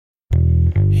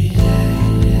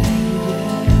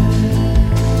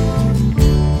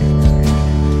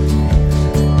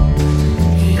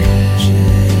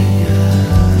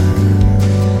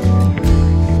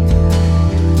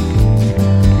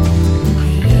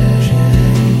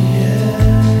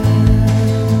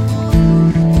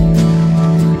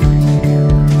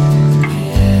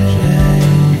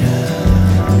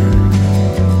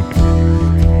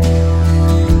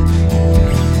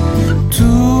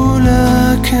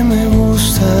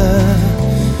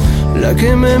la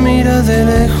que me mira de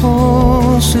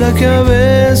lejos, la que a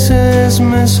veces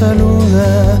me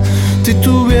saluda,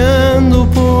 titubeando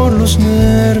por los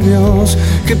nervios,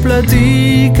 que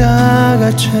platica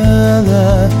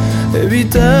agachada,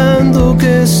 evitando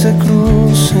que se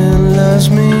crucen las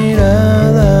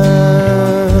miradas.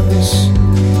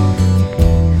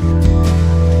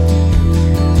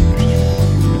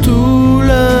 Tú,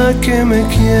 la que me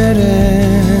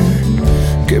quiere,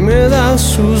 que me da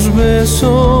sus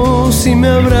besos y me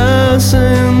abraza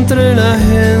entre la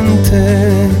gente,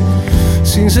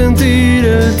 sin sentir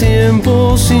el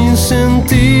tiempo, sin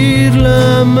sentir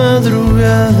la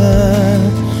madrugada.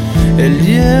 El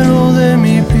hielo de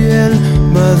mi piel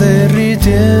va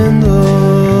derritiendo.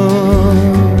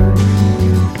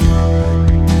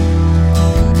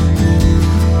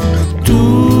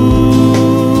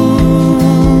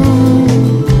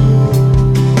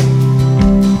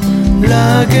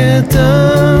 La que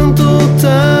tanto,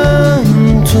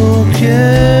 tanto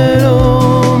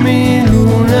quiero, mi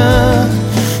luna.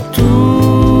 Tú,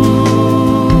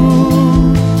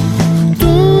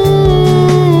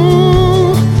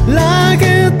 la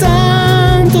que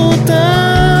tanto,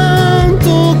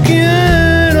 tanto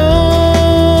quiero.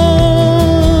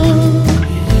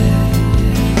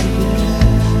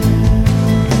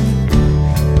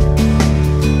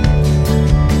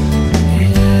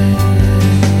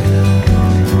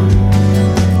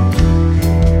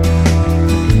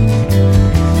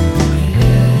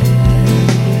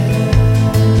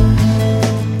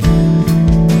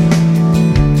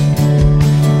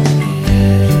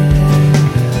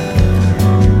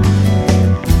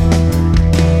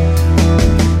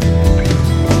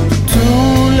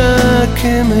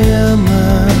 Que me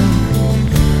ama,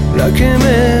 la que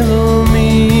me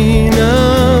domina,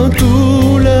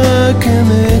 tú, la que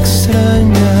me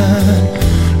extraña,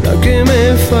 la que me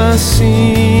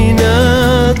fascina,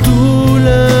 tú,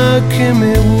 la que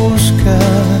me busca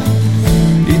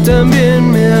y también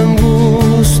me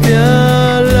angustia,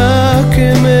 la que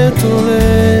me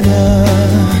tolera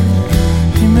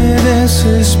y me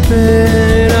desespera.